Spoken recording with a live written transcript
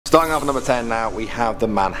Starting off at number 10 now, we have the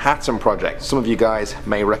Manhattan Project. Some of you guys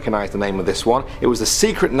may recognize the name of this one. It was the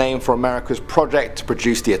secret name for America's project to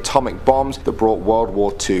produce the atomic bombs that brought World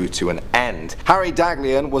War II to an end. Harry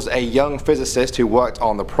Daghlian was a young physicist who worked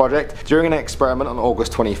on the project. During an experiment on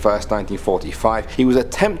August 21st, 1945, he was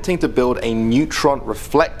attempting to build a neutron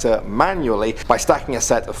reflector manually by stacking a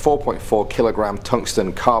set of 4.4 kilogram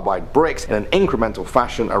tungsten carbide bricks in an incremental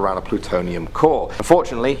fashion around a plutonium core.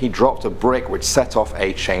 Unfortunately, he dropped a brick which set off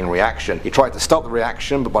a chain reaction. He tried to stop the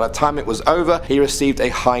reaction, but by the time it was over, he received a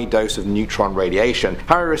high dose of neutron radiation.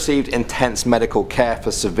 Harry received intense medical care for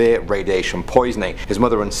severe radiation poisoning. His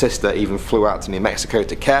mother and sister even flew out to New Mexico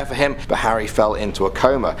to care for him, but Harry fell into a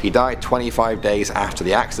coma. He died 25 days after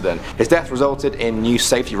the accident. His death resulted in new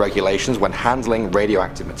safety regulations when handling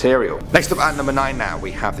radioactive material. Next up at number 9 now, we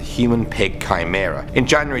have the human-pig chimera. In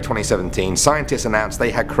January 2017, scientists announced they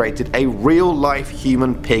had created a real-life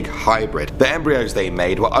human-pig hybrid. The embryos they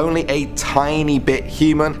made were only a tiny bit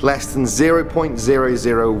human, less than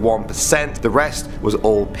 0.001%. The rest was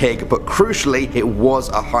all pig, but crucially it was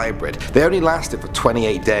a hybrid. They only lasted for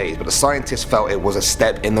 28 days, but the scientists felt it was a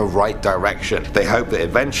step in the right direction. They hoped that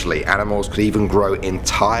eventually animals could even grow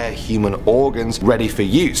entire human organs ready for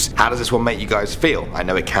use. How does this one make you guys feel? I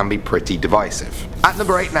know it can be pretty divisive. At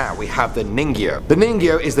number 8 now, we have the Ningyo. The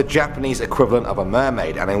Ningyo is the Japanese equivalent of a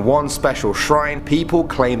mermaid, and in one special shrine, people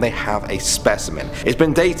claim they have a specimen. It's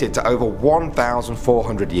been dated to over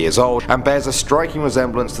 1,400 years old and bears a striking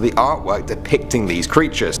resemblance to the artwork depicting these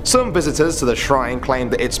creatures. Some visitors to the shrine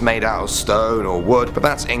claim that it's made out of stone or wood, but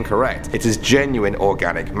that's incorrect. It is genuine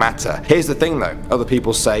organic matter. Here's the thing though, other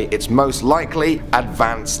people say it's most likely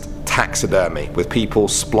advanced taxidermy, with people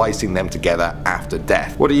splicing them together after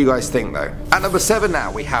death. What do you guys think though? At number 7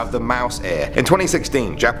 now, we have the mouse ear. In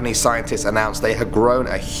 2016, Japanese scientists announced they had grown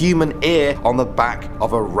a human ear on the back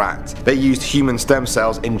of a rat. They used human stem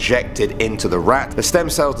cells injected into the rat. The stem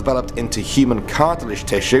cells developed into human cartilage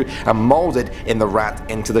tissue and molded in the rat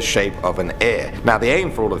into the shape of an ear. Now the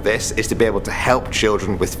aim for all of this is to be able to help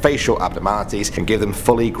children with facial abnormalities and give them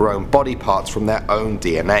fully grown body parts from their own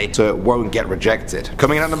DNA so it won't get rejected.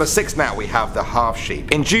 Coming in at number 6 now, we have the half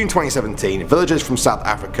sheep. In June 2017, villagers from South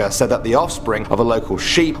Africa said that the offspring of a local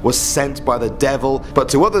sheep was sent by the devil, but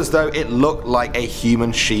to others though it looked like a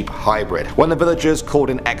human-sheep hybrid. When the villagers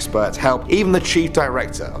called in expert help, even the chief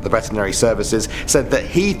director of the veterinary services said that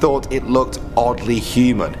he thought it looked oddly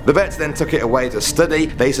human. The vets then took it away to study.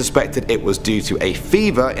 They suspected it was due to a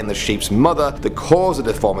fever in the sheep's mother that caused the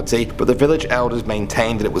deformity, but the village elders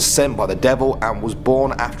maintained that it was sent by the devil and was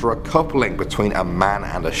born after a coupling between a man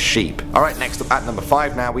and a sheep. Alright, next up at number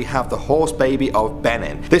 5 now, we have the horse baby of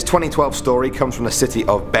Benin. This 2012 story comes from the city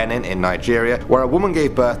of Benin in Nigeria, where a woman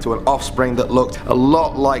gave birth to an offspring that looked a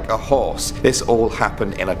lot like a horse. This all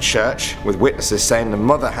happened in a church, with witnesses saying the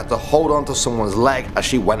mother had to hold on to someone's leg as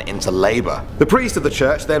she went into labor. The priest of the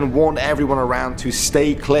church then warned everyone around to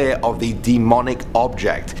stay clear of the demonic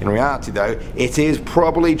object. In reality though, it is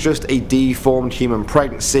probably just a deformed human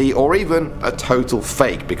pregnancy, or even a total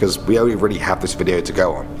fake, because we only really have this video to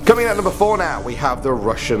go on. Coming in at number 4 now, we have the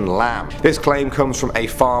Russian lamb. This claim comes from a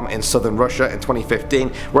farm in southern Russia in 2015,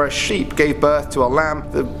 where a sheep gave birth to a lamb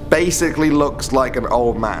that basically looks like an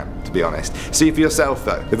old man, to be honest. See for yourself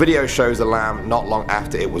though. The video shows the lamb not long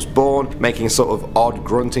after it was born, making sort of odd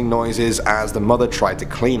grunting noises as the mother tried to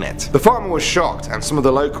clean it. The farmer was shocked, and some of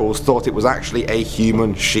the locals thought it was actually a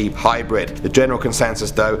human-sheep hybrid. The general consensus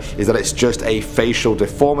though is that it's just a facial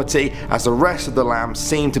deformity, as the rest of the lamb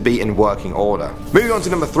seemed to be in working order. Moving on to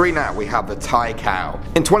number 3 now, we have the Thai cow.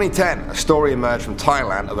 In 2010, a story emerged from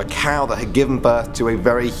Thailand of a cow that had given birth to a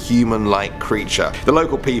very human-like creature. The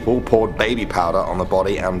local people poured baby powder on the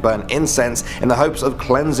body and burned incense in the hopes of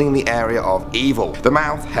cleansing the area of evil. The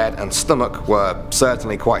mouth, head and stomach were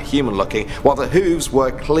certainly quite human-looking, while the hooves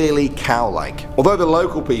were clearly cow-like. Although the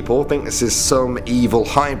local people think this is some evil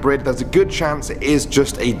hybrid, there's a good chance it is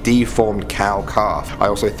just a deformed cow calf. I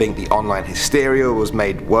also think the online hysteria was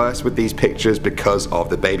made worse with these pictures because of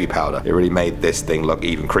the baby powder. It really made this thing look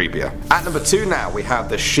even creepier. At number 2 now, we have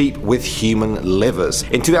the sheep with human livers.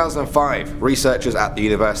 In 2005, researchers at the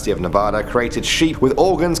University of Nevada created sheep with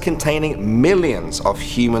organs containing millions of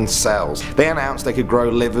human cells. They announced they could grow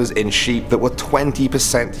livers in sheep that were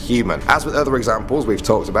 20% human. As with other examples we've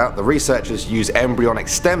talked about, the researchers used embryonic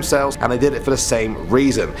stem cells, and they did it for the same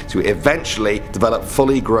reason, to eventually develop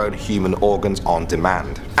fully grown human organs on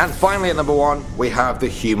demand. And finally at number 1, we have the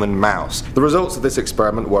human mouse. The results of this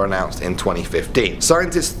experiment were announced in 2015.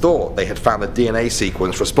 Scientists thought they had found the DNA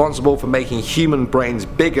sequence responsible for making human brains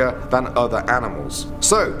bigger than other animals.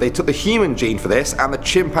 So they took the human gene for this and the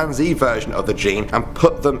chimpanzee chimpanzee version of the gene and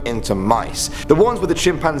put them into mice. The ones with the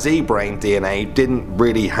chimpanzee brain DNA didn't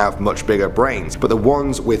really have much bigger brains, but the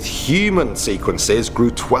ones with human sequences grew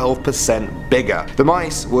 12% bigger. The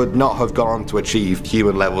mice would not have gone on to achieve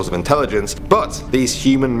human levels of intelligence, but these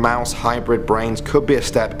human-mouse hybrid brains could be a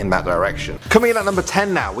step in that direction. Coming in at number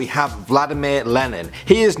 10 now, we have Vladimir Lenin.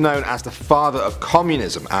 He is known as the father of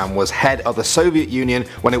communism and was head of the Soviet Union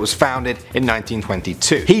when it was founded in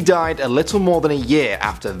 1922. He died a little more than a year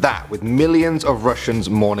after that, with millions of Russians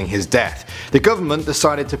mourning his death. The government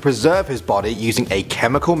decided to preserve his body using a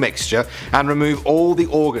chemical mixture and remove all the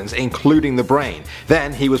organs, including the brain.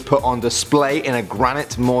 Then he was put on display in a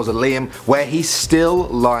granite mausoleum where he still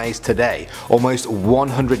lies today, almost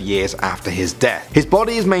 100 years after his death. His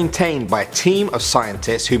body is maintained by a team of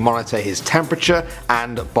scientists who monitor his temperature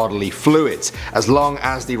and bodily fluids. As long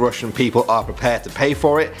as the Russian people are prepared to pay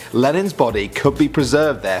for it, Lenin's body could be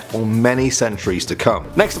preserved there for many centuries to come.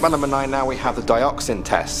 Next up at number 9 now, we have the dioxin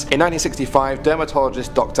tests. In 1965,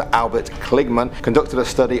 dermatologist Dr. Albert Kligman conducted a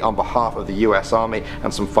study on behalf of the US Army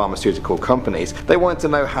and some pharmaceutical companies. They wanted to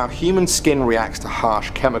know how human skin reacts to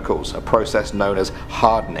harsh chemicals, a process known as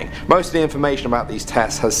hardening. Most of the information about these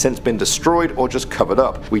tests has since been destroyed or just covered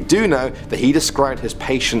up. We do know that he described his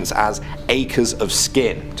patients as acres of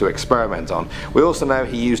skin to experiment on. We also know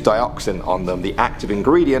he used dioxin on them, the active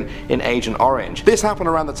ingredient in Agent Orange. This happened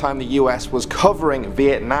around the time the US was covering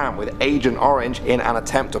Vietnam with Agent Orange in an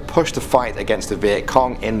attempt to push the fight against the Viet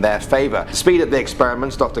Cong in their favour. To speed up the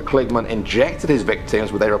experiments, Dr. Kligman injected his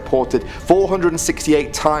victims with a reported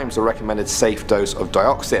 468 times the recommended safe dose of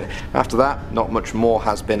dioxin. After that, not much more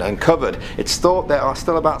has been uncovered. It's thought there are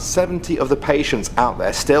still about 70 of the patients out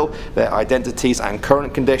there still, their identities and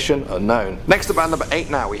current condition unknown. Next up at number 8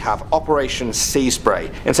 now, we have Operation Sea Spray.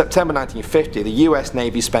 In September 1950, the US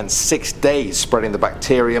Navy spent 6 days spreading the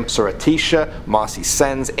bacterium Surretia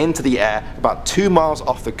marcescens into the air about 2 miles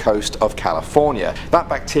off the coast of California. That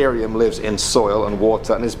bacterium lives in soil and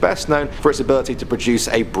water and is best known for its ability to produce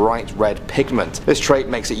a bright red pigment. This trait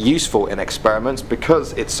makes it useful in experiments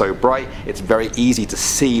because it's so bright, it's very easy to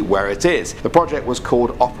see where it is. The project was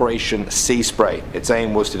called Operation Sea Spray. Its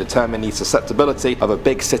aim was to determine the susceptibility of a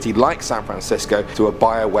big city like San Francisco to a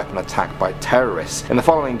bioweapon attack by terrorists. In the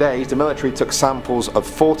following days, the military took samples of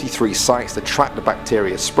 43 sites to track the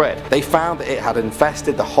bacteria's spread. They found that it had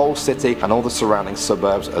infested the whole city and all the surrounding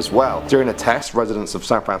suburbs as well. During a test, residents of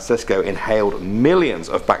San Francisco inhaled millions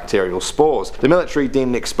of bacterial spores. The military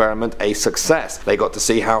deemed the experiment a success. They got to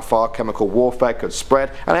see how far chemical warfare could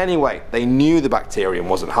spread, and anyway, they knew the bacterium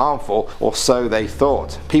wasn't harmful, or so they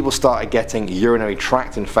thought. People started getting urinary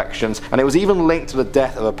tract infections, and it was even linked to the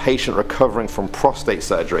death of a patient recovering from prostate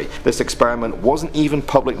surgery. This experiment wasn't even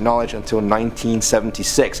public knowledge until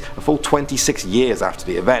 1976, a full 26 years after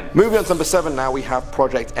the event. Moving on to number 7 now, we have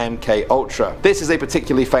Project MK Ultra. This is a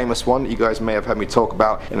particularly famous one you guys may have heard me talk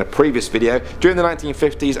about in a previous video. During the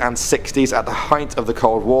 1950s and 60s, at the height of the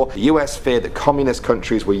Cold War, the US feared that communist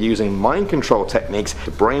countries were using mind control techniques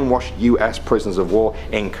to brainwash US prisoners of war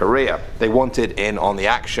in Korea. They wanted in on the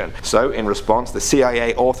action. So in response, the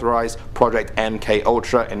CIA authorized Project MK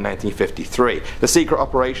Ultra in 1953. The secret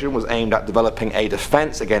operation was aimed at developing a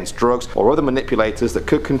defense against drugs or other manipulators that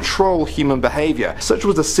could control human behavior. Such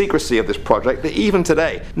was the secrecy of this project that even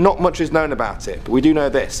today, not much is known about it. But we do know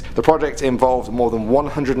this: the project involved more than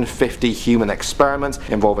 150 human experiments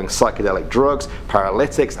involving psychedelic drugs,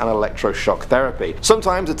 paralytics, and electroshock therapy.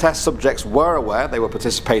 Sometimes the test subjects were aware they were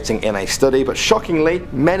participating in a study, but shockingly,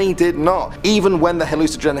 many did not, even when the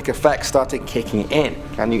hallucinogenic effects started kicking in.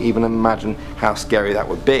 Can you even imagine how scary that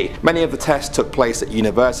would be? Many of the tests took place at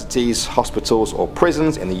universities, hospitals, or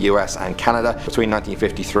prisons in the US and Canada between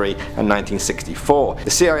 1953 and 1964.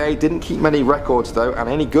 The CIA didn't keep many records though, and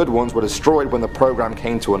any good ones were destroyed when the program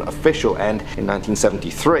came to an official end in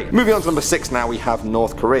 1973. Moving on to number 6 now, we have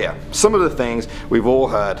North Korea. Some of the things we've all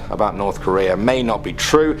heard about North Korea may not be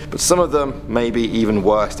true, but some of them may be even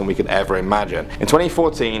worse than we could ever imagine. In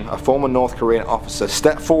 2014, a former North Korean officer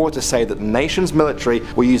stepped forward to say that the nation's military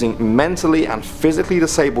were using mentally and physically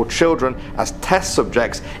disabled children as test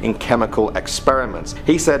subjects in chemical experiments.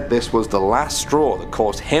 He said this was the last straw that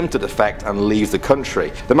caused him to defect and leave the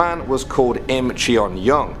country. The man was called Im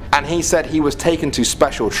Cheon-young, and he said he was taken to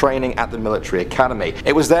special training at the military academy.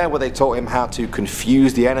 It was there where they taught him how to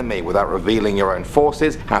confuse the enemy without revealing your own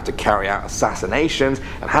forces, how to carry out assassinations,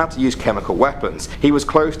 and how to use chemical weapons. He was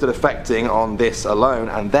close to defecting on this alone,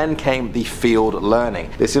 and then came the field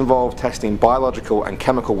learning. This involved testing biological and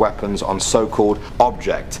chemical weapons on so-called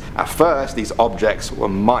objects. At first, these objects were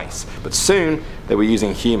mice, but soon they were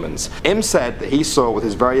using humans. Im said that he saw with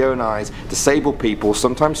his very own eyes disabled people,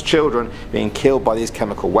 sometimes children, being killed by these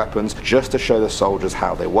chemical weapons just to show the soldiers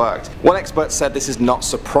how they worked. One expert said this is not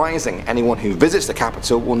surprising. Anyone who visits the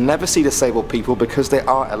capital will never see disabled people because they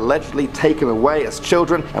are allegedly taken away as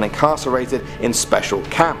children and incarcerated in special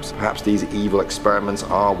camps. Perhaps these evil experiments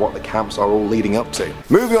are what the camps are all leading up to.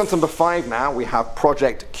 Moving on to number 5 now, we have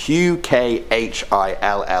Project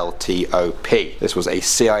QKHILLTOP. This was a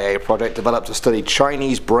CIA project developed to study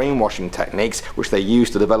Chinese brainwashing techniques which they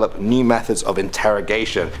used to develop new methods of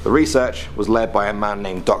interrogation. The research was led by a man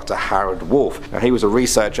named Dr. Howard Wolf. Now, he was a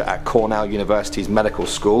researcher at Cornell University's medical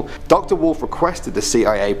school. Dr. Wolf requested the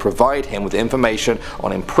CIA provide him with information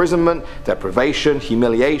on imprisonment, deprivation,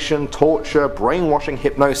 humiliation, torture, brainwashing,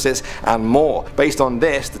 hypnosis, and more. Based on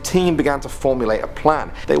this, the team began to formulate a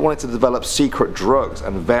plan. They wanted to develop secret drugs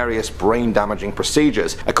and various brain-damaging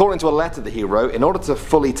procedures. According to a letter that he wrote, in order to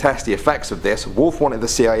fully test the effects of this, Wolf wanted the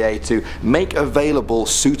CIA to make available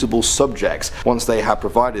suitable subjects. Once they had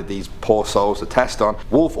provided these poor souls to test on,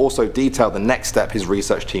 Wolf also detailed the next step his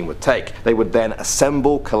research team would take. They would then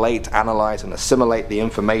assemble, collate, analyze, and assimilate the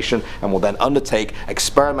information, and will then undertake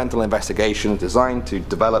experimental investigations designed to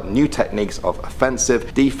develop new techniques of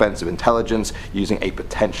offensive, defensive intelligence using a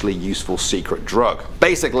potentially useful secret drug.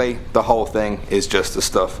 Basically, the whole thing is just the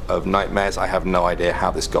stuff of nightmares. I have no idea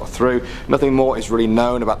how this got through. Nothing more is really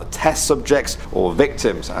known about the test subjects, or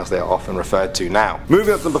victims as they are often referred to now.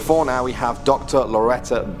 Moving up to number 4 now, we have Dr.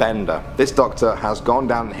 Loretta Bender. This doctor has gone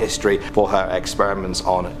down in history for her experiments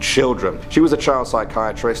on children. She was a child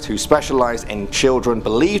psychiatrist who specialized in children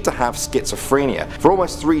believed to have schizophrenia. For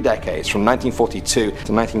almost 3 decades, from 1942 to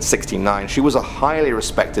 1969, she was a highly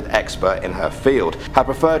respected expert in her field. Her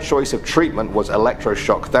preferred choice of treatment was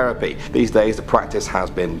electroshock therapy. These days the practice has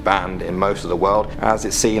been banned in most of the world as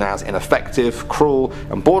it's seen as ineffective, cruel,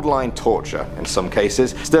 and borderline torture in some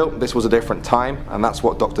cases. Still, this was a different time, and that's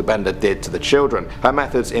what Dr. Bender did to the children. Her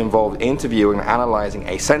methods involved interviewing and analyzing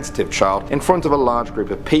a sensitive child in front of a large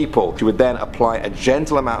group of people. She would then apply a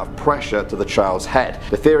gentle amount of pressure to the child's head.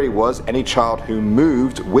 The theory was any child who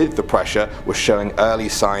moved with the pressure was showing early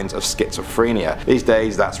signs of schizophrenia. These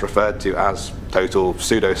days that's referred to as total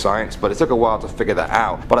pseudoscience, but it took a while to figure that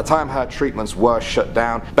out. By the time her treatments were shut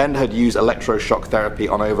down, Bender had used electroshock therapy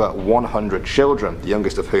on over 100 children, the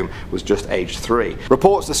youngest of whom was just age 3.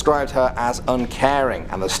 Reports described her as uncaring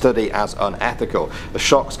and the study as unethical. The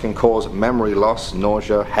shocks can cause memory loss,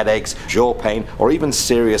 nausea, headaches, jaw pain, or even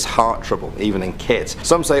serious heart trouble, even in kids.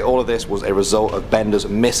 Some say all of this was a result of Bender's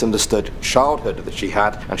misunderstood childhood that she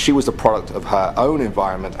had, and she was the product of her own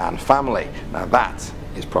environment and family. Now that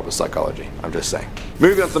is proper psychology, I'm just saying.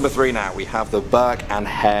 Moving on to number 3 now, we have the Burke and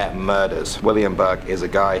Hare murders. William Burke is a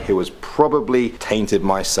guy who has probably tainted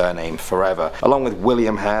my surname forever. Along with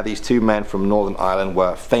William Hare, these 2 men from Northern Ireland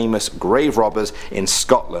were famous grave robbers in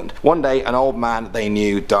Scotland. One day, an old man they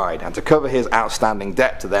knew died, and to cover his outstanding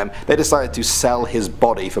debt to them, they decided to sell his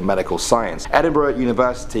body for medical science. Edinburgh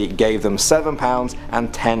University gave them £7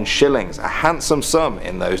 and 10 shillings, a handsome sum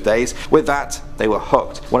in those days. With that, they were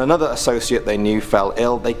hooked. When another associate they knew fell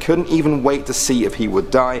ill, they couldn't even wait to see if he would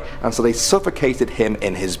die, and so they suffocated him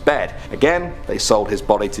in his bed. Again, they sold his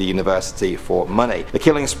body to the university for money. The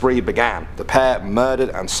killing spree began. The pair murdered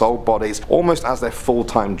and sold bodies almost as their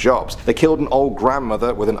full-time jobs. They killed an old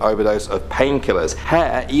grandmother with an overdose of painkillers.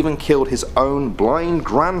 Hare even killed his own blind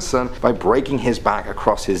grandson by breaking his back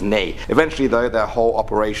across his knee. Eventually though, their whole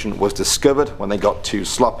operation was discovered when they got too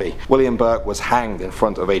sloppy. William Burke was hanged in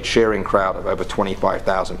front of a cheering crowd of over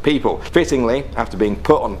 25,000 people. Fittingly, after being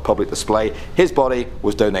put on public display, his body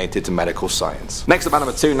was donated to medical science. Next up at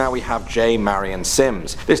number 2 now, we have J. Marion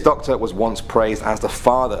Sims. This doctor was once praised as the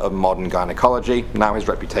father of modern gynecology. Now his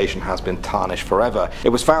reputation has been tarnished forever. It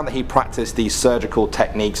was found that he practiced these surgical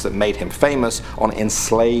techniques that made him famous on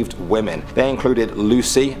enslaved women. They included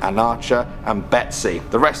Lucy, Anarcha, and Betsy.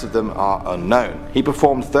 The rest of them are unknown. He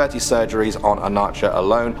performed 30 surgeries on Anarcha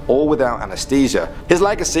alone, all without anesthesia. His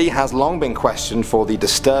legacy has long been questioned for the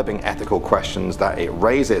disturbing ethical questions that it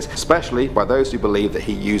raises, especially by those who believe that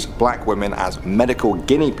he used black women as medical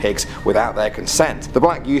guinea pigs without their consent. The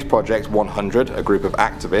Black Youth Project 100, a group of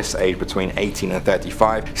activists aged between 18 and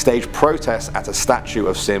 35, staged protests at a statue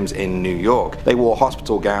of Sims in New York. They wore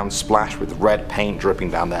hospital gowns splashed with red paint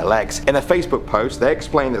dripping down their legs. In a Facebook post, they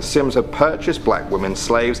explained that Sims had purchased black women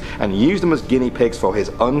slaves and used them as guinea pigs for his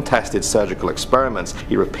untested surgical experiments.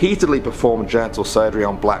 He repeatedly performed genital surgery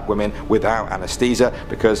on black women without anesthesia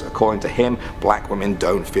because, according to him, black women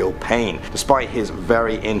don't feel pain. Despite his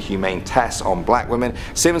very inhumane tests on black women,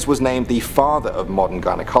 Sims was named the father of modern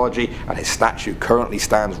gynecology, and his statue currently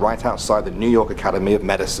stands right outside the New York Academy of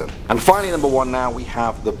Medicine. And finally, number 1 now, we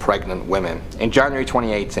have the pregnant women. In January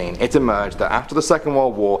 2018, it emerged that after the Second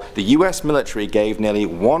World War, the US military gave nearly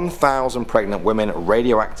 1,000 pregnant women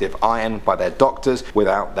radioactive iron by their doctors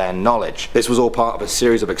without their knowledge. This was all part of a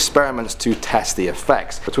series of experiments to test the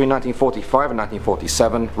effects. Between 1945 and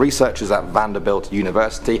 1947, researchers at Vanderbilt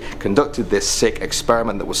University conducted this sick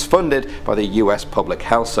experiment that was funded by the US Public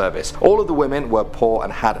Health Service. All of the women were poor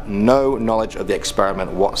and had no knowledge of the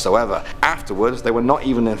experiment whatsoever. Afterwards, they were not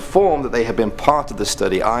even informed that they had been part of the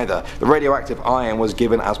study either. The radioactive iron was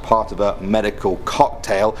given as part of a medical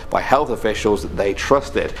cocktail by health officials that they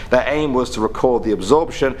trusted. Their aim was to record the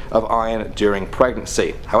absorption of iron during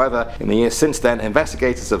pregnancy. However, in the years since then,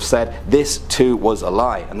 investigators have said this too was a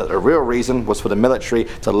lie, and that the real reason was for the military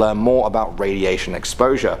to learn more about radiation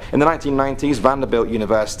exposure. In the 1990s, Vanderbilt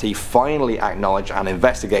University finally acknowledged and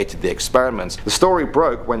investigated the experiments. The story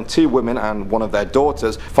broke when 2 women and one of their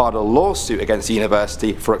daughters filed a lawsuit against the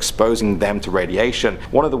university for exposing them to radiation.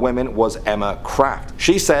 One of the women was Emma Kraft.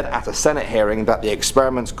 She said at a Senate hearing that the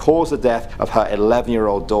experiments caused the death of her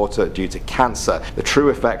 11-year-old daughter due to cancer. The true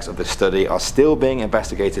effects of the study are still being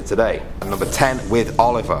investigated today. Number 10, with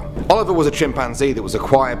Oliver. Oliver was a chimpanzee that was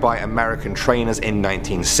acquired by American trainers in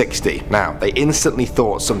 1960. Now, they instantly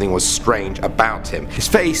thought something was strange about him. His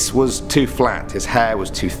face was too flat, his hair was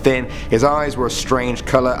too thin, his eyes were a strange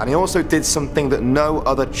colour, and he also did something that no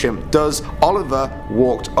other chimp does. Oliver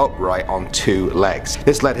walked upright on 2 legs.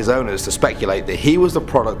 This led his owners to speculate that he was the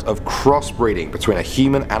product of crossbreeding between a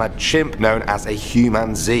human and a chimp known as a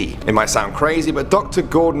humanzee. It might sound crazy, but Dr.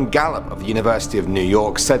 Gordon Gallup of the University of New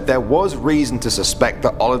York said there was reason to suspect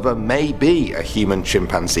that Oliver may be a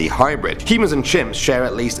human-chimpanzee hybrid. Humans and chimps share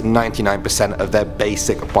at least 99% of their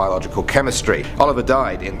basic biological chemistry. Oliver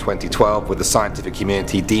died in 2012, with the scientific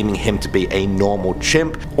community deeming him to be a normal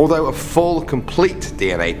chimp, although a full, complete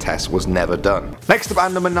DNA test was never done. Next up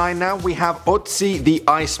at number 9 now, we have Ötzi the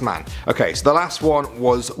Iceman. Okay, so the last one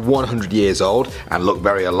was 100 years old and looked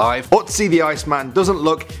very alive. Ötzi the Iceman doesn't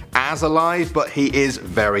look as alive, but he is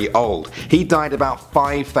very old. He died about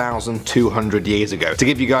 5,200 years ago. To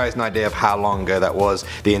give you guys an idea of how long ago that was,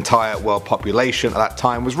 the entire world population at that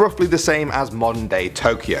time was roughly the same as modern day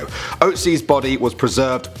Tokyo. Ötzi's body was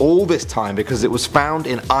preserved all this time because it was found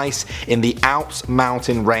in ice in the Alps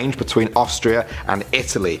mountain range between Austria and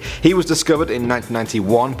Italy. He was discovered in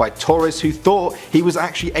 1991 by tourists who thought he was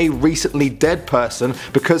actually a recently dead person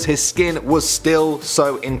because his skin was still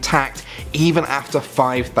so intact even after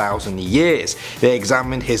 5,000 years. They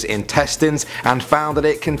examined his intestines and found that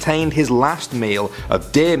it contained his last meal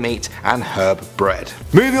of deer meat and herb bread.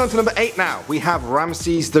 Moving on to number 8 now, we have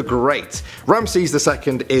Ramses the Great. Ramses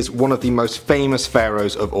II is one of the most famous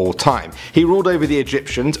pharaohs of all time. He ruled over the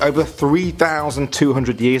Egyptians over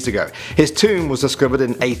 3,200 years ago. His tomb was discovered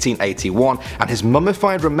in 1881 and his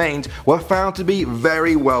mummified remains were found to be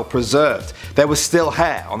very well preserved. There was still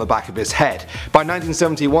hair on the back of his head. By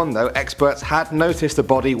 1971 though, experts had noticed the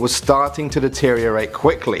body was starting to deteriorate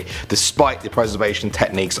quickly, despite the preservation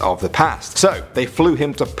techniques of the past. So they flew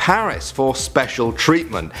him to Paris for special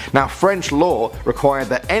treatment. Now, French law required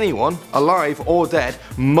that anyone, alive or dead,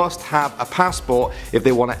 must have a passport if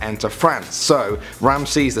they want to enter France. So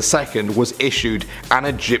Ramses II was issued an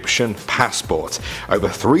Egyptian passport over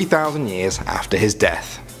 3,000 years after his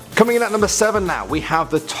death. Coming in at number 7 now, we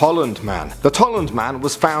have the Tolland Man. The Tolland Man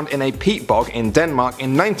was found in a peat bog in Denmark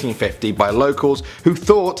in 1950 by locals who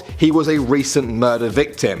thought he was a recent murder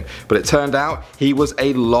victim, but it turned out he was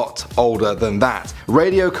a lot older than that.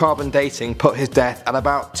 Radiocarbon dating put his death at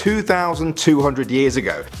about 2,200 years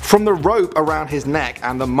ago. From the rope around his neck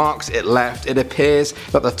and the marks it left, it appears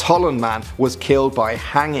that the Tolland Man was killed by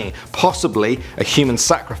hanging, possibly a human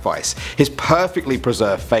sacrifice. His perfectly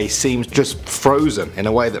preserved face seems just frozen in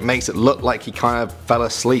a way that makes it look like he kind of fell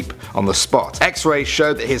asleep on the spot. X-rays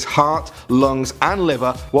showed that his heart, lungs and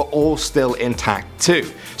liver were all still intact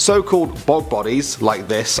too. So-called bog bodies like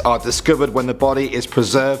this are discovered when the body is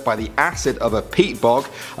preserved by the acid of a peat bog,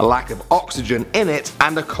 a lack of oxygen in it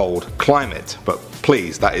and a cold climate. But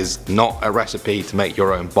please, that is not a recipe to make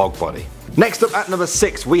your own bog body. Next up at number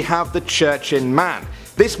 6 we have the Churchin Man.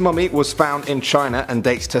 This mummy was found in China and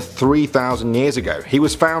dates to 3,000 years ago. He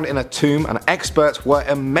was found in a tomb and experts were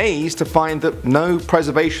amazed to find that no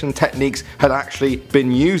preservation techniques had actually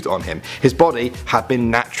been used on him. His body had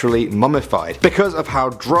been naturally mummified because of how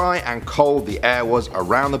dry and cold the air was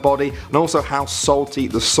around the body and also how salty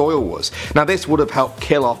the soil was. Now this would have helped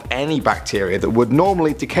kill off any bacteria that would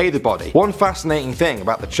normally decay the body. One fascinating thing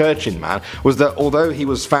about the Churchin man was that although he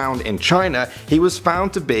was found in China, he was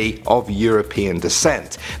found to be of European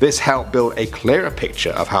descent. This helped build a clearer picture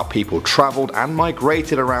of how people travelled and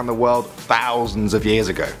migrated around the world thousands of years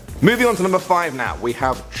ago. Moving on to number 5 now, we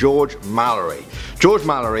have George Mallory. George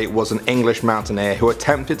Mallory was an English mountaineer who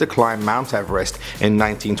attempted to climb Mount Everest in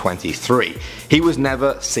 1923. He was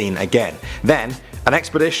never seen again. Then, an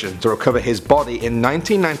expedition to recover his body in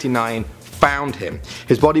 1999 found him.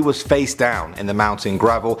 His body was face down in the mountain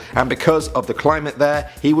gravel, and because of the climate there,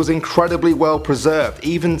 he was incredibly well preserved,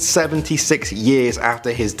 even 76 years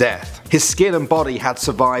after his death. His skin and body had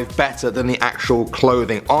survived better than the actual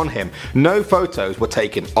clothing on him. No photos were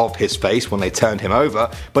taken of his face when they turned him over,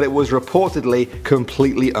 but it was reportedly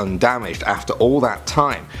completely undamaged after all that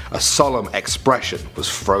time. A solemn expression was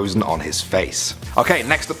frozen on his face. Okay,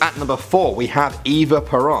 next up at number 4 we have Eva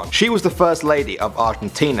Perón. She was the first lady of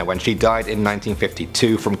Argentina when she died in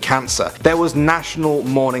 1952 from cancer. There was national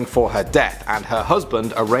mourning for her death, and her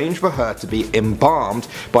husband arranged for her to be embalmed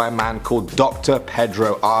by a man called Dr.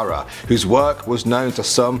 Pedro Ara, whose work was known to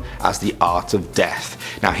some as the art of death.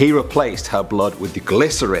 Now he replaced her blood with the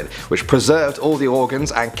glycerin, which preserved all the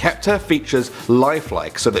organs and kept her features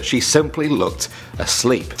lifelike so that she simply looked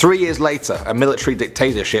asleep. 3 years later, a military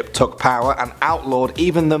dictatorship took power and outlawed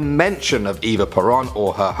even the mention of Eva Perón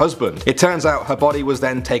or her husband. It turns out her body was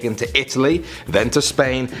then taken to Italy, then to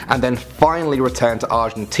Spain, and then finally returned to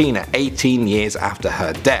Argentina 18 years after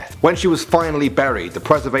her death. When she was finally buried, the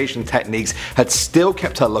preservation techniques had still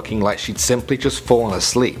kept her looking like she'd simply just fallen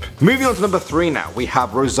asleep. Moving on to number 3 now, we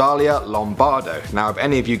have Rosalia Lombardo. Now if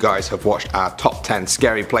any of you guys have watched our top 10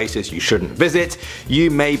 scary places you shouldn't visit,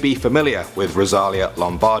 you may be familiar with Rosalia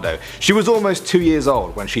Lombardo. She was almost 2 years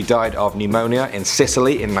old when she died of pneumonia in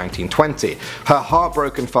Sicily in 1920. Her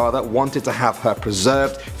heartbroken father wanted to have her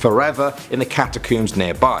preserved forever in the catacombs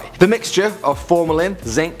nearby. The mixture of formalin,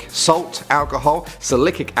 zinc, salt, alcohol,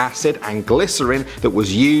 silicic acid and glycerin that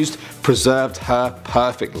was used preserved her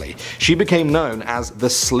perfectly. She became known as the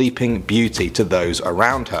Sleeping Beauty to those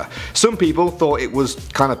around her. Some people thought it was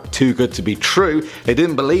kind of too good to be true, they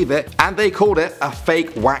didn't believe it, and they called it a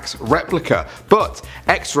fake wax replica. But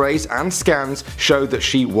x-rays and scans showed that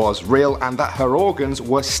she was real and that her organs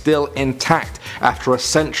were still intact after a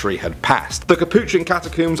century had passed. The Capuchin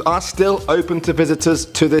catacombs are still open to visitors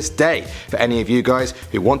to this day for any of you guys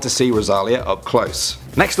who want to see Rosalia up close.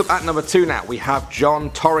 Next up at number 2 now, we have John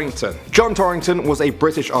Torrington. John Torrington was a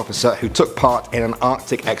British officer who took part in an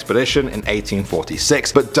Arctic expedition in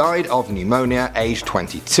 1846 but died of pneumonia aged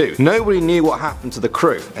 22. Nobody knew what happened to the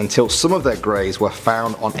crew until some of their graves were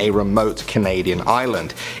found on a remote Canadian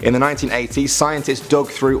island. In the 1980s, scientists dug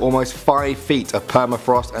through almost 5 feet of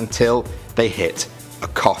permafrost until they hit a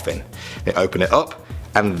coffin. They opened it up,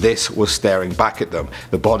 and this was staring back at them,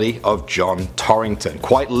 the body of John Torrington,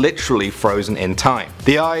 quite literally frozen in time.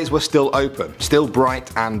 The eyes were still open, still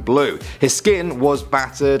bright and blue. His skin was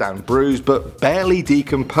battered and bruised but barely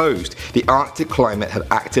decomposed. The Arctic climate had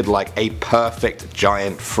acted like a perfect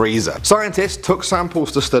giant freezer. Scientists took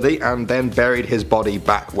samples to study and then buried his body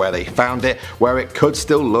back where they found it, where it could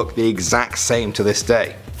still look the exact same to this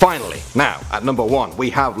day. Finally, now at number 1 we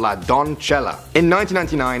have La Doncella. In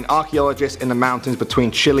 1999, archaeologists in the mountains between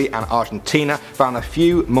Chile and Argentina found a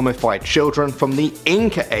few mummified children from the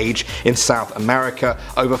Inca age in South America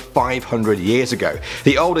over 500 years ago.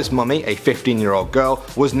 The oldest mummy, a 15-year-old girl,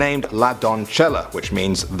 was named La Doncella, which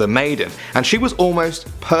means the maiden, and she was almost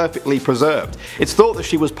perfectly preserved. It's thought that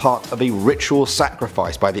she was part of a ritual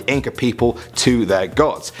sacrifice by the Inca people to their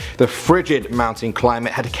gods. The frigid mountain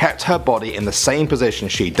climate had kept her body in the same position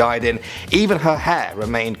she died in. Even her hair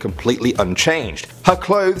remained completely unchanged. Her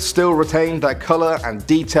clothes still retained their colour and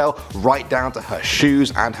detail right down to her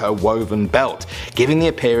shoes and her woven belt, giving the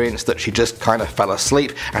appearance that she just kind of fell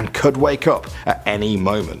asleep and could wake up at any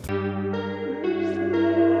moment.